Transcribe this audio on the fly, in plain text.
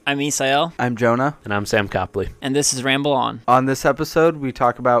I'm Isael. I'm Jonah. And I'm Sam Copley. And this is Ramble On. On this episode, we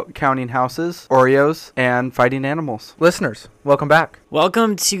talk about counting houses, Oreos, and fighting animals. Listeners, welcome back.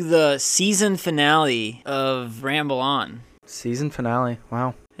 Welcome to the season finale of Ramble On. Season finale.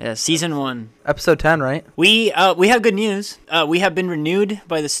 Wow. Yeah, season 1. Episode 10, right? We have good news. We have been renewed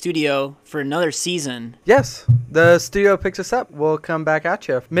by the studio for another season. Yes. The studio picks us up. We'll come back at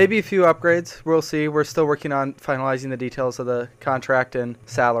you. Maybe a few upgrades. We'll see. We're still working on finalizing the details of the contract and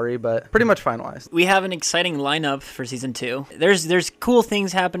salary, but pretty much finalized. We have an exciting lineup for season 2. There's cool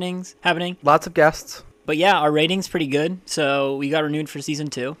things happening. Lots of guests. But yeah, our rating's pretty good, so we got renewed for season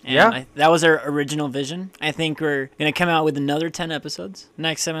 2. And yeah. That was our original vision. I think we're going to come out with another 10 episodes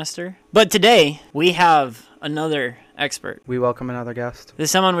next semester. But today, we have another expert. We welcome another guest. This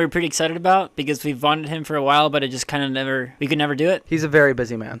is someone we're pretty excited about because we've wanted him for a while, but it just kind of we could never do it. He's a very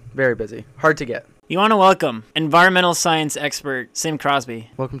busy man. Very busy. Hard to get. You want to welcome environmental science expert, Sam Crosby.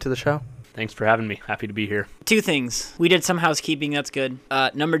 Welcome to the show. Thanks for having me. Happy to be here. 2 things. We did some housekeeping. That's good.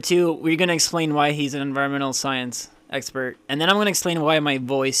 Number 2, we're going to explain why he's an environmental science expert. And then I'm going to explain why my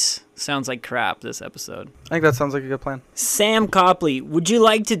voice sounds like crap this episode. I think that sounds like a good plan. Sam Copley, would you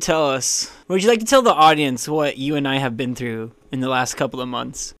like to tell the audience what you and I have been through in the last couple of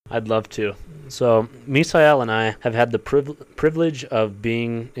months? I'd love to. So, Misael and I have had the privilege of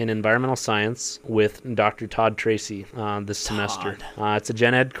being in environmental science with Dr. Todd Tracy this semester. It's a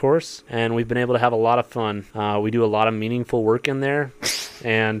gen ed course, and we've been able to have a lot of fun. We do a lot of meaningful work in there,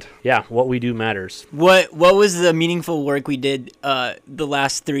 and yeah, what we do matters. What was the meaningful work we did the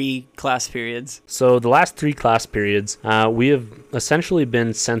last 3 class periods? So, the last 3 class periods, we have essentially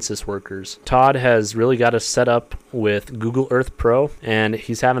been census workers. Todd has really got us set up with Google Earth Pro, and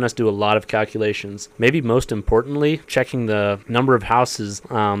he's having us do a lot of calculations. Maybe most importantly, checking the number of houses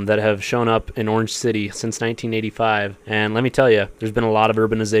that have shown up in Orange City since 1985. And let me tell you, there's been a lot of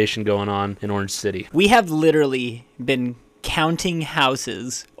urbanization going on in Orange City. We have literally been counting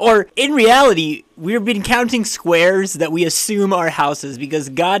houses, or in reality we've been counting squares that we assume are houses, because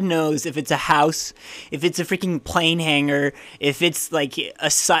God knows if it's a house, if it's a freaking plane hangar, if it's like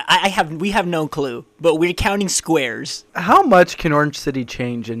we have no clue, but we're counting squares. How much can Orange City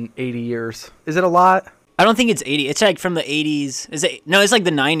change in 80 years? Is it a lot? I don't think it's 80. It's like from the 80s. It's like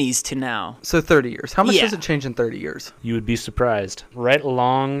the 90s to now. So 30 years. How much does it change in 30 years? You would be surprised. Right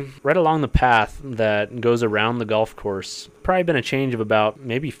along the path that goes around the golf course, probably been a change of about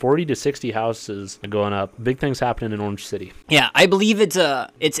maybe 40 to 60 houses going up. Big things happening in Orange City. Yeah, I believe it's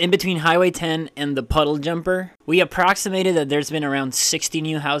in between Highway 10 and the Puddle Jumper. We approximated that there's been around 60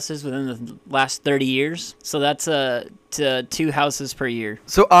 new houses within the last 30 years. So that's to 2 houses per year.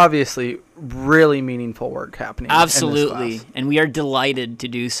 So obviously, really meaningful work happening. Absolutely, in this class. And we are delighted to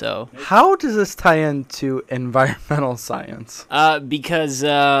do so. How does this tie into environmental science? Because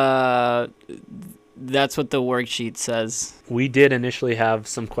that's what the worksheet says. We did initially have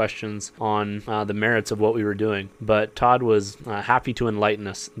some questions on the merits of what we were doing, but Todd was happy to enlighten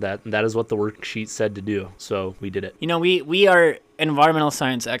us that is what the worksheet said to do, so we did it. You know, we are environmental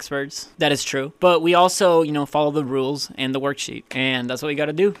science experts. That is true. But we also, follow the rules and the worksheet, and that's what we got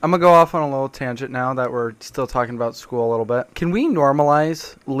to do. I'm going to go off on a little tangent now that we're still talking about school a little bit. Can we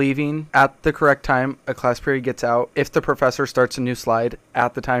normalize leaving at the correct time a class period gets out if the professor starts a new slide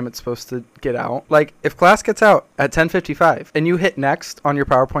at the time it's supposed to get out? Like, if class gets out at 10:55 and you hit next on your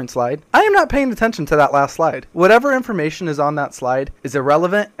PowerPoint slide, I am not paying attention to that last slide. Whatever information is on that slide is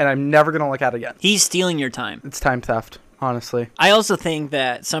irrelevant, and I'm never going to look at it again. He's stealing your time. It's time theft. Honestly. I also think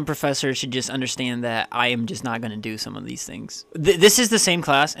that some professors should just understand that I am just not going to do some of these things. This is the same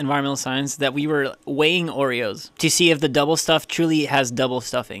class, environmental science, that we were weighing Oreos to see if the double stuff truly has double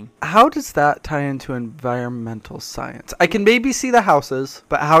stuffing. How does that tie into environmental science? I can maybe see the houses,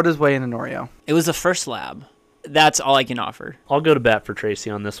 but how does weighing an Oreo? It was the first lab. That's all I can offer. I'll go to bat for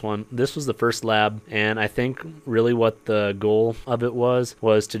Tracy on this one. This was the first lab, and I think really what the goal of it was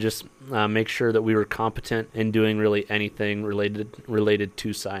to just make sure that we were competent in doing really anything related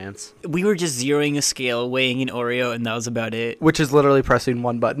to science. We were just zeroing a scale, weighing an Oreo, and that was about it. Which is literally pressing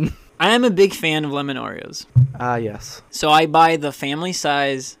one button. I am a big fan of lemon Oreos. Yes. So I buy the family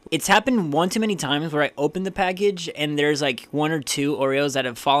size. It's happened one too many times where I open the package and there's like 1 or 2 Oreos that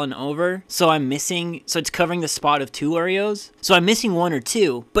have fallen over. So it's covering the spot of 2 Oreos. So I'm missing 1 or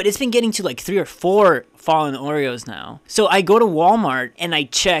 2, but it's been getting to like 3 or 4 fallen Oreos now. So I go to Walmart and I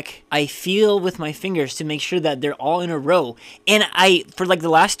check, I feel with my fingers to make sure that they're all in a row. And for like the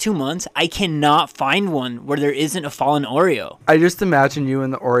last 2 months, I cannot find one where there isn't a fallen Oreo. I just imagine you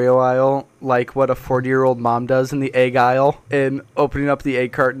in the Oreo aisle like what a 40-year-old mom does in the egg aisle and opening up the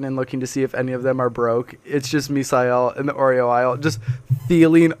egg carton and looking to see if any of them are broke. It's just Misael in the Oreo aisle just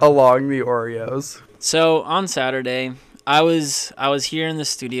feeling along the Oreos. So on Saturday, I was here in the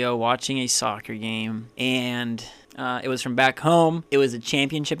studio watching a soccer game, and it was from back home. It was a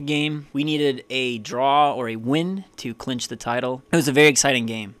championship game. We needed a draw or a win to clinch the title. It was a very exciting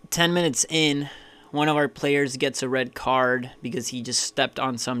game. 10 minutes in, one of our players gets a red card because he just stepped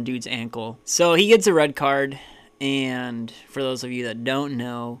on some dude's ankle. So he gets a red card. And for those of you that don't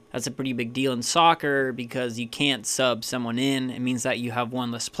know, that's a pretty big deal in soccer because you can't sub someone in. It means that you have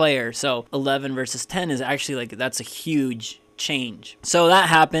one less player. So 11 versus 10 is actually like, that's a huge change. So that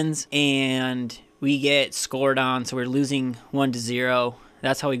happens and we get scored on. So we're losing 1-0.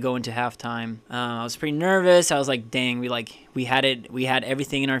 That's how we go into halftime. I was pretty nervous. I was like, dang, we had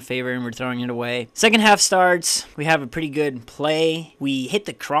everything in our favor and we're throwing it away. Second half starts. We have a pretty good play. We hit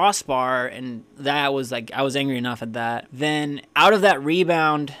the crossbar and that was like, I was angry enough at that. Then out of that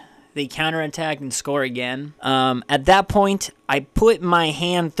rebound, they counterattack and score again. At that point, I put my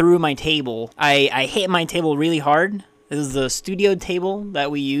hand through my table. I hit my table really hard. This is the studio table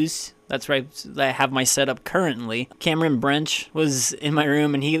that we use. That's right. I have my setup currently. Cameron Brench was in my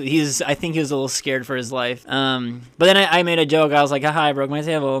room, and I think he was a little scared for his life. But then I made a joke. I was like, haha, I broke my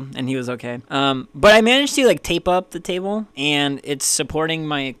table, and he was okay. But I managed to like tape up the table, and it's supporting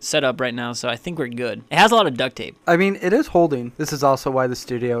my setup right now, so I think we're good. It has a lot of duct tape. I mean, it is holding. This is also why the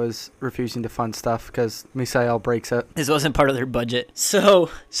studio is refusing to fund stuff, because Misael breaks it. This wasn't part of their budget. So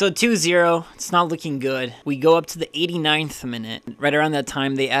 2-0. It's not looking good. We go up to the 89th minute. Right around that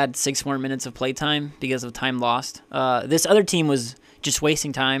time, they add 6 more minutes of playtime because of time lost. This other team was just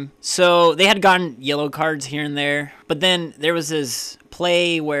wasting time. So they had gotten yellow cards here and there. But then there was this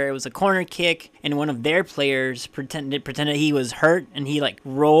play where it was a corner kick and one of their players pretended he was hurt and he like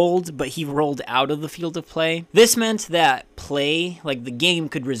rolled, but he rolled out of the field of play. This meant that play, like the game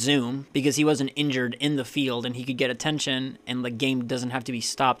could resume because he wasn't injured in the field and he could get attention and the game doesn't have to be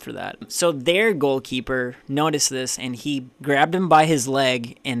stopped for that. So their goalkeeper noticed this and he grabbed him by his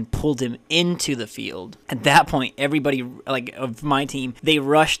leg and pulled him into the field. At that point, everybody like of my team, they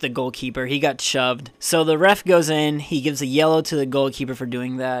rushed the goalkeeper. He got shoved. So the ref goes in, he gives a yellow to the goalkeeper for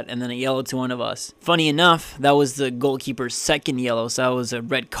doing that and then a yellow to one of us. Funny enough, that was the goalkeeper's second yellow, so that was a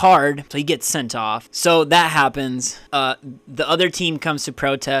red card, so he gets sent off. So that happens. The other team comes to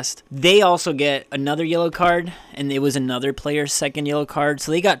protest. They also get another yellow card, and it was another player's second yellow card,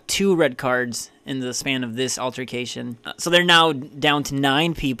 so they got 2 red cards in the span of this altercation. So they're now down to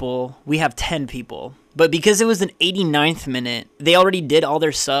 9 people. We have 10 people. But because it was an 89th minute, they already did all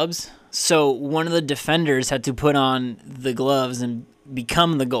their subs, so one of the defenders had to put on the gloves and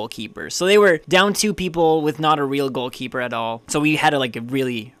become the goalkeeper. So they were down 2 people with not a real goalkeeper at all. So we had a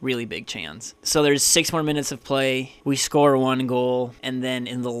really, really big chance. So there's 6 more minutes of play. We score 1 goal. And then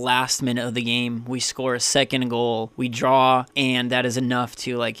in the last minute of the game, we score a second goal. We draw. And that is enough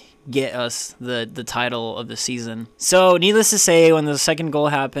to like get us the title of the season. So needless to say, when the second goal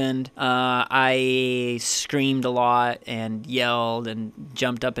happened, I screamed a lot and yelled and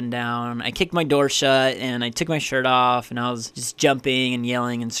jumped up and down. I kicked my door shut and I took my shirt off and I was just jumping and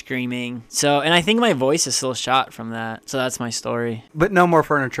yelling and screaming. So, and I think my voice is still shot from that. So that's my story. But no more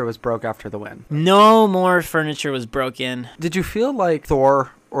furniture was broke after the win. No more furniture was broken. Did you feel like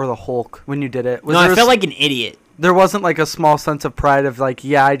Thor or the Hulk when you did it? No, I felt like an idiot. There wasn't like a small sense of pride of like,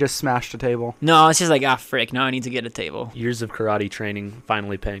 yeah, I just smashed a table. No, it's just like, frick, now I need to get a table. Years of karate training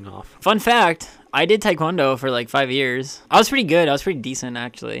finally paying off. Fun fact, I did taekwondo for like 5 years. I was pretty good. I was pretty decent,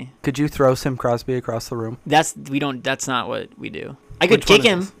 actually. Could you throw Sim Crosby across the room? That's not what we do. I could kick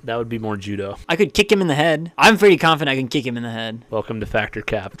him. That would be more judo. I could kick him in the head. I'm pretty confident I can kick him in the head. Welcome to Factor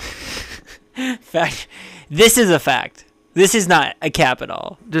Cap. Fact. This is a fact. This is not a cap at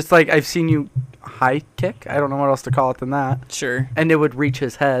all. Just like I've seen you high kick. I don't know what else to call it than that. Sure. And it would reach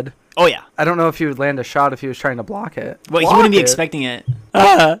his head. Oh, yeah. I don't know if he would land a shot if he was trying to block it. Well, he wouldn't be expecting it.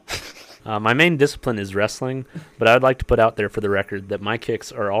 My main discipline is wrestling, but I would like to put out there for the record that my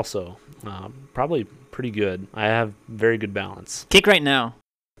kicks are also probably pretty good. I have very good balance. Kick right now.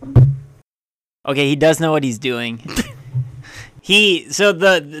 Okay, he does know what he's doing. So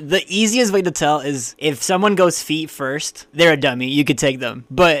the easiest way to tell is if someone goes feet first, they're a dummy. You could take them.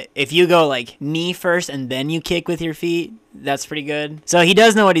 But if you go like knee first and then you kick with your feet, that's pretty good. So he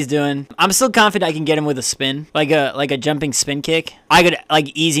does know what he's doing. I'm still confident I can get him with a spin, like a jumping spin kick. I could like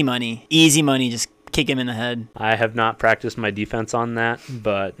easy money, just kick him in the head. I have not practiced my defense on that,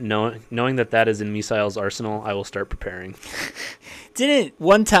 but knowing that is in Misael's arsenal, I will start preparing. Didn't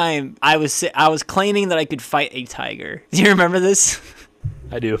one time I was claiming that I could fight a tiger. Do you remember this?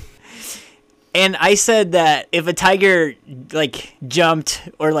 I do. And I said that if a tiger like jumped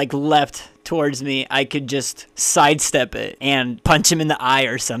or like leapt towards me, I could just sidestep it and punch him in the eye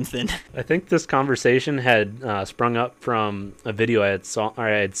or something. I think this conversation had sprung up from a video I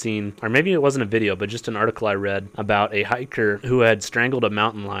had seen, or maybe it wasn't a video, but just an article I read about a hiker who had strangled a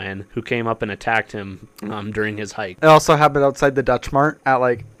mountain lion who came up and attacked him during his hike. It also happened outside the Dutch Mart at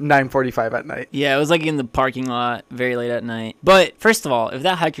like 9:45 at night. Yeah, it was like in the parking lot very late at night. But first of all, if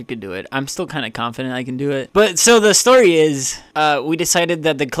that hiker could do it, I'm still kind of confident I can do it. But so the story is, we decided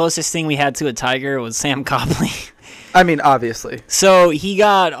that the closest thing we had to a tiger was Sam Copley. I mean, obviously. So he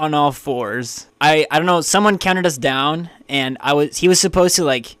got on all fours. I don't know, someone counted us down, and he was supposed to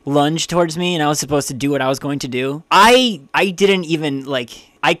like lunge towards me, and I was supposed to do what I was going to do. I didn't even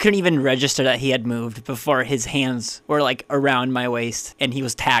I couldn't even register that he had moved before his hands were like around my waist and he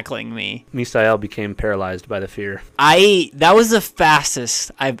was tackling me. Misael became paralyzed by the fear. That was the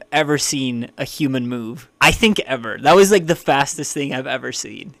fastest I've ever seen a human move. I think ever. That was like the fastest thing I've ever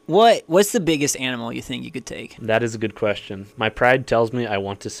seen. What's the biggest animal you think you could take? That is a good question. My pride tells me I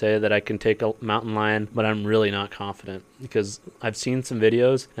want to say that I can take a mountain lion, but I'm really not confident because I've seen some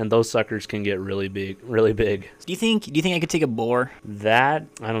videos and those suckers can get really big, really big. Do you think I could take a boar? That,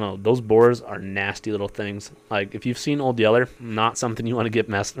 I don't know. Those boars are nasty little things. Like if you've seen Old Yeller, not something you want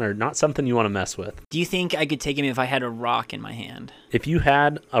to mess with. Do you think I could take him if I had a rock in my hand? If you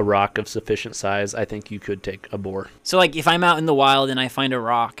had a rock of sufficient size, I think you could take a boar. So like if I'm out in the wild and I find a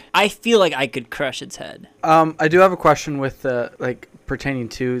rock, I feel like I could crush its head. I do have a question with pertaining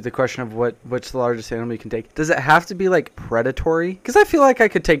to the question of which the largest animal you can take. Does it have to be like predatory? Because I feel like I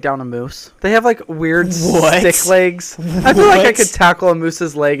could take down a moose. They have like weird stick legs. I feel like I could tackle a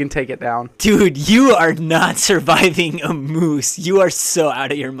moose's leg and take it down. Dude, you are not surviving a moose. You are so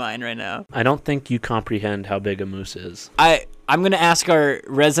out of your mind right now. I don't think you comprehend how big a moose is. I'm going to ask our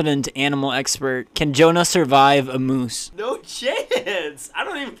resident animal expert, can Jonah survive a moose? No chance. I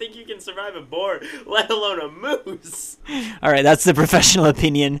don't even think you can survive a boar, let alone a moose. All right, that's the professional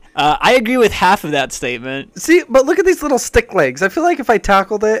opinion. I agree with half of that statement. See, but look at these little stick legs. I feel like if I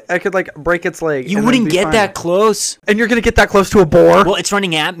tackled it, I could like break its leg. You wouldn't get that close. And you're going to get that close to a boar? Well, it's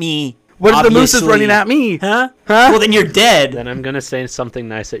running at me. What if the moose is running at me? Huh? Well, then you're dead. Then I'm going to say something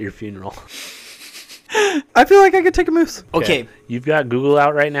nice at your funeral. I feel like I could take a moose. Okay. You've got Google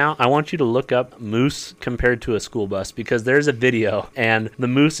out right now. I want you to look up moose compared to a school bus because there's a video and the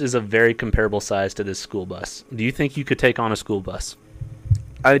moose is a very comparable size to this school bus. Do you think you could take on a school bus?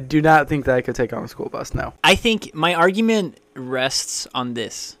 I do not think that I could take on a school bus, no. I think my argument rests on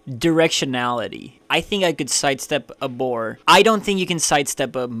this directionality. I think I could sidestep a boar. I don't think you can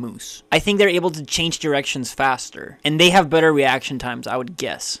sidestep a moose. I think they're able to change directions faster, and they have better reaction times, I would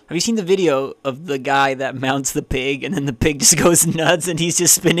guess. Have you seen the video of the guy that mounts the pig, and then the pig just goes nuts, and he's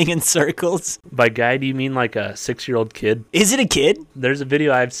just spinning in circles? By guy, do you mean like a 6-year-old kid? Is it a kid? There's a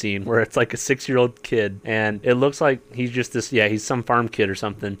video I've seen where it's like a 6-year-old kid, and it looks like he's just he's some farm kid or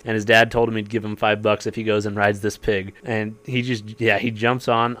something, and his dad told him he'd give him $5 if he goes and rides this pig, and he jumps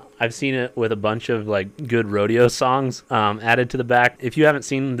on. I've seen it with a bunch of like good rodeo songs added to the back. If you haven't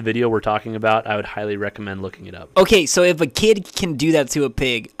seen the video we're talking about, I would highly recommend looking it up. Okay, so if a kid can do that to a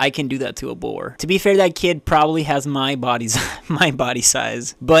pig, I can do that to a boar. To be fair, that kid probably has my body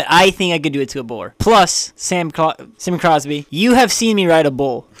size, but I think I could do it to a boar. Plus, Sam Crosby, you have seen me ride a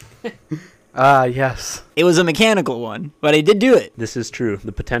bull. Yes. It was a mechanical one, but I did do it. This is true.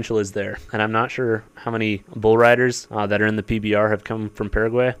 The potential is there. And I'm not sure how many bull riders that are in the PBR have come from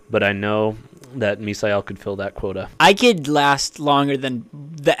Paraguay, but I know that Misael could fill that quota. I could last longer than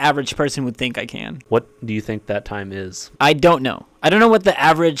the average person would think I can. What do you think that time is? I don't know. I don't know what the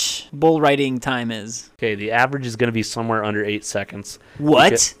average bull riding time is. Okay, the average is going to be somewhere under 8 seconds.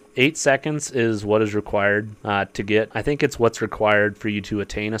 What? 8 seconds is what is required to get. I think it's what's required for you to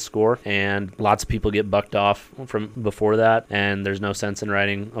attain a score, and lots of people get bucked off from before that, and there's no sense in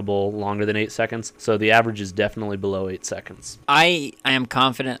riding a bull longer than 8 seconds. So the average is definitely below 8 seconds. I am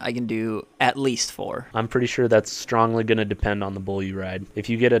confident I can do at least 4. I'm pretty sure that's strongly going to depend on the bull you ride. If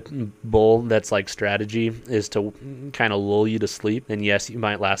you get a bull that's like strategy is to kind of lull you to sleep, then yes, you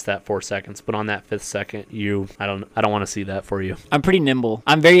might last that 4 seconds. But on that 5th second, I don't want to see that for you. I'm pretty nimble.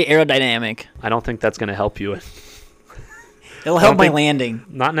 I'm very aerodynamic. I don't think that's going to help you. It'll I help don't my think- landing.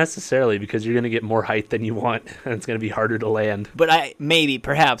 Not necessarily, because you're going to get more height than you want, and it's going to be harder to land. But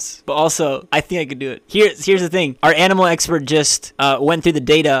perhaps. But also, I think I could do it. Here's the thing. Our animal expert just went through the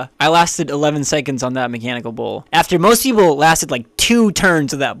data. I lasted 11 seconds on that mechanical bull. After most people lasted like 2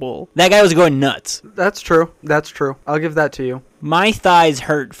 turns of that bull. That guy was going nuts. That's true. That's true. I'll give that to you. My thighs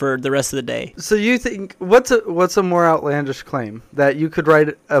hurt for the rest of the day. So you think what's a more outlandish claim, that you could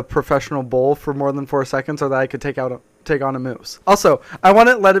ride a professional bull for more than 4 seconds, or that I could take on a moose? Also, I want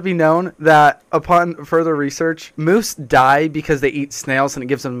to let it be known that upon further research, moose die because they eat snails and it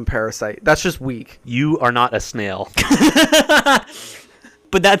gives them a parasite. That's just weak. You are not a snail.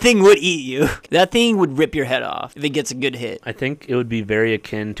 But that thing would eat you. That thing would rip your head off if it gets a good hit. I think it would be very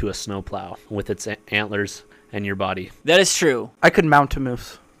akin to a snowplow with its antlers and your body. That is true. I could mount a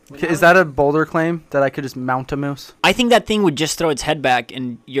moose. Is that a bolder claim, that I could just mount a moose? I think that thing would just throw its head back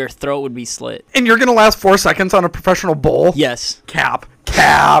and your throat would be slit. And you're going to last 4 seconds on a professional bull? Yes. Cap.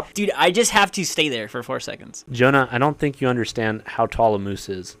 Dude, I just have to stay there for 4 seconds. Jonah, I don't think you understand how tall a moose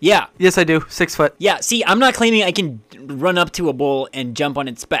is. Yeah. Yes, I do. 6 foot. Yeah, see, I'm not claiming I can run up to a bull and jump on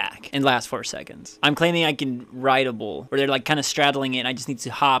its back and last 4 seconds. I'm claiming I can ride a bull, where they're like kind of straddling it, and I just need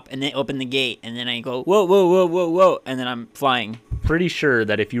to hop and then open the gate, and then I go, whoa, whoa, whoa, whoa, whoa, and then I'm flying. Pretty sure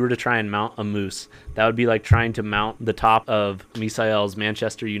that if you were to try and mount a moose, that would be like trying to mount the top of Misael's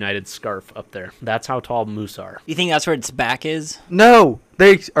Manchester United scarf up there. That's how tall moose are. You think that's where its back is? No,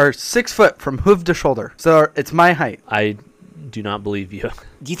 they are 6 foot from hoof to shoulder. So it's my height. I do not believe you.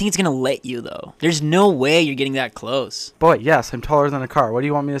 Do you think it's going to let you, though? There's no way you're getting that close. Boy, yes, I'm taller than a car. What do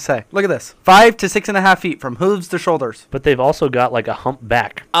you want me to say? Look at this. 5 to 6.5 feet from hooves to shoulders. But they've also got like a hump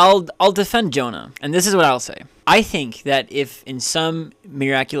back. I'll defend Jonah, and this is what I'll say. I think that if in some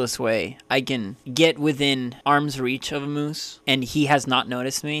miraculous way I can get within arm's reach of a moose and he has not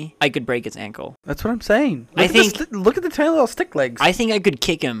noticed me, I could break its ankle. That's what I'm saying. Look at the tiny little stick legs. I think I could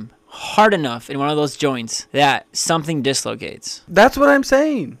kick him hard enough in one of those joints that something dislocates. That's what I'm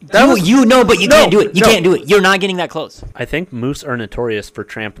saying. You know, but you can't do it. You can't do it. You're not getting that close. I think moose are notorious for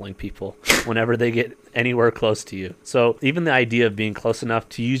trampling people whenever they get anywhere close to you. So even the idea of being close enough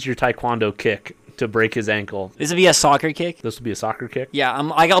to use your taekwondo kick to break his ankle. This would be a soccer kick? This would be a soccer kick? Yeah,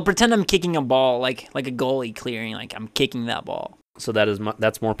 I'll pretend I'm kicking a ball like a goalie clearing, like I'm kicking that ball. So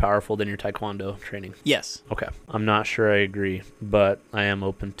that's more powerful than your taekwondo training? Yes. Okay. I'm not sure I agree, but I am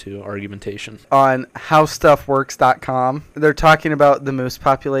open to argumentation. On howstuffworks.com, they're talking about the moose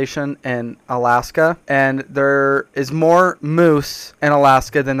population in Alaska, and there is more moose in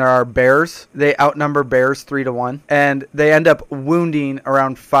Alaska than there are bears. They outnumber bears 3 to 1, and they end up wounding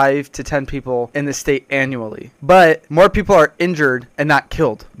around 5 to 10 people in the state annually. But more people are injured and not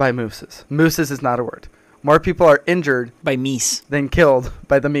killed by mooses. Mooses is not a word. More people are injured by meese than killed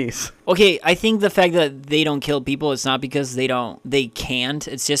by the meese. Okay, I think the fact that they don't kill people is not because they can't.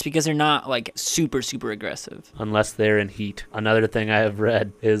 It's just because they're not like super aggressive. Unless they're in heat. Another thing I have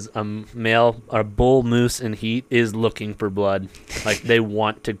read is a bull moose in heat is looking for blood. Like they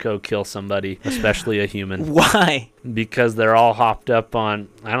want to go kill somebody, especially a human. Why? Because they're all hopped up on,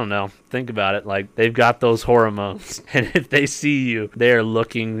 I don't know, think about it. Like they've got those hormones. And if they see you, they are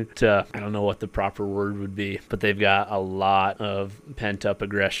looking to, I don't know what the proper word would be, but they've got a lot of pent up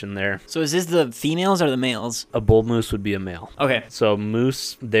aggression there. So is this the females or the males? A bull moose would be a male. Okay. So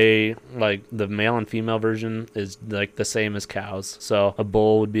moose, they like the male and female version is like the same as cows. So a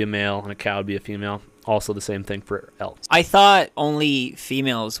bull would be a male and a cow would be a female. Also the same thing for elks. I thought only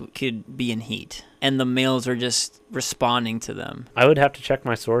females could be in heat and the males are just responding to them. I would have to check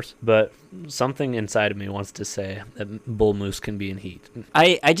my source, but something inside of me wants to say that bull moose can be in heat.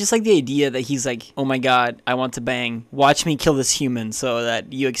 I just like the idea that he's like, oh my god, I want to bang. Watch me kill this human so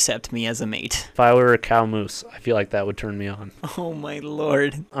that you accept me as a mate. If I were a cow moose, I feel like that would turn me on. Oh my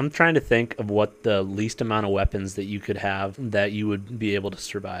lord. I'm trying to think of what the least amount of weapons that you could have that you would be able to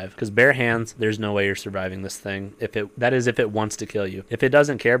survive. Because bare hands, there's no way you're surviving this thing. If it wants to kill you. If it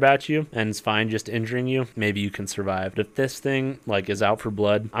doesn't care about you and is fine just injuring you, maybe you can survive. But if this thing like is out for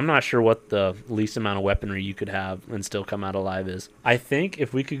blood, I'm not sure what the least amount of weaponry you could have and still come out alive is. I think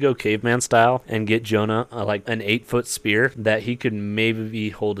if we could go caveman style and get Jonah like an 8-foot spear, that he could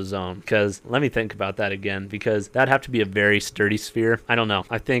maybe hold his own. Because let me think about that again, because that'd have to be a very sturdy spear. I don't know.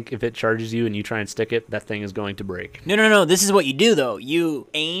 I think if it charges you and you try and stick it, that thing is going to break. No. This is what you do though. You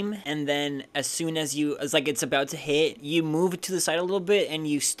aim, and then as soon as it's about to hit, you move it to the side a little bit and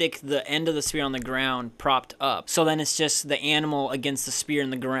you stick the end of the spear on the ground propped up. So then it's just the animal against the spear in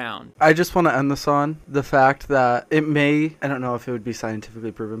the ground. I just want to end this on the fact that it may, I don't know if it would be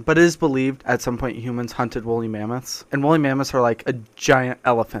scientifically proven, but it is believed at some point humans hunted woolly mammoths. And woolly mammoths are like a giant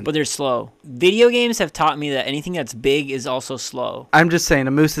elephant. But they're slow. Video games have taught me that anything that's big is also slow. I'm just saying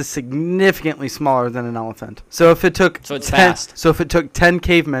a moose is significantly smaller than an elephant. So if it took So it's fast. So if it took 10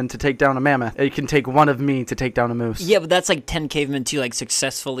 cavemen to take down a mammoth, it can take one of me to take down a moose. Yeah, but that's like 10 cavemen too, like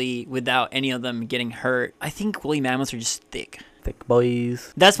successfully without any of them getting hurt. I think woolly mammoths are just thick. Thick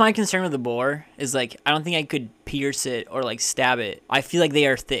boys. That's my concern with the boar, is like, I don't think I could pierce it or like stab it. I feel like they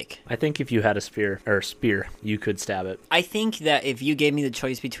are thick. I think if you had a spear, you could stab it. I think that if you gave me the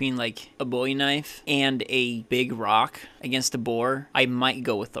choice between like a bowie knife and a big rock against a boar, I might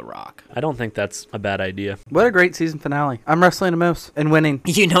go with the rock. I don't think that's a bad idea. What a great season finale. I'm wrestling a moose and winning.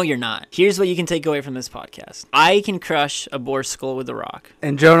 You know you're not. Here's what you can take away from this podcast. I can crush a boar's skull with a rock.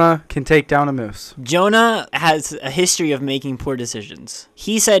 And Jonah can take down a moose. Jonah has a history of making poor decisions.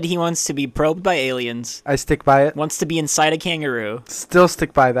 He said he wants to be probed by aliens, I stick by it. wants to be inside a kangaroo, Still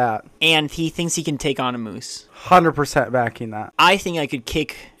stick by that. and he thinks he can take on a moose. 100% backing that. I think I could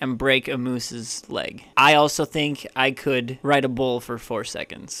kick and break a moose's leg. I also think I could ride a bull for 4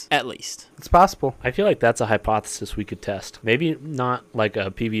 seconds, at least. It's possible. I feel like that's a hypothesis we could test. Maybe not like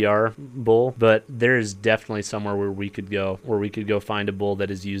a PBR bull, but there is definitely somewhere where we could go find a bull that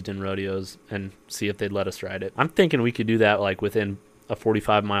is used in rodeos and see if they'd let us ride it. I'm thinking we could do that like within a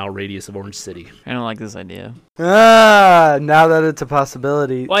 45-mile radius of Orange City. I don't like this idea. Now that it's a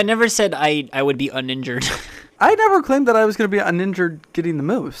possibility. Well, I never said I would be uninjured. I never claimed that I was going to be uninjured getting the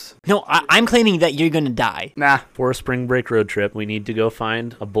moose. No, I'm claiming that you're going to die. Nah. For a spring break road trip, we need to go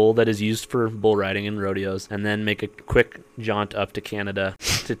find a bull that is used for bull riding and rodeos, and then make a quick jaunt up to Canada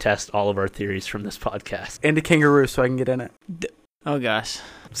to test all of our theories from this podcast. And a kangaroo so I can get in it. Oh, gosh.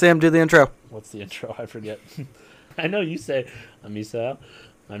 Sam, do the intro. What's the intro? I forget. I know you say, I'm Esau,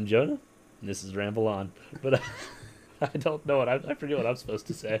 I'm Jonah, and this is Ramble On. But I don't know I forget what I'm supposed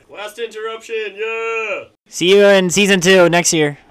to say. Last interruption, yeah! See you in season 2 next year.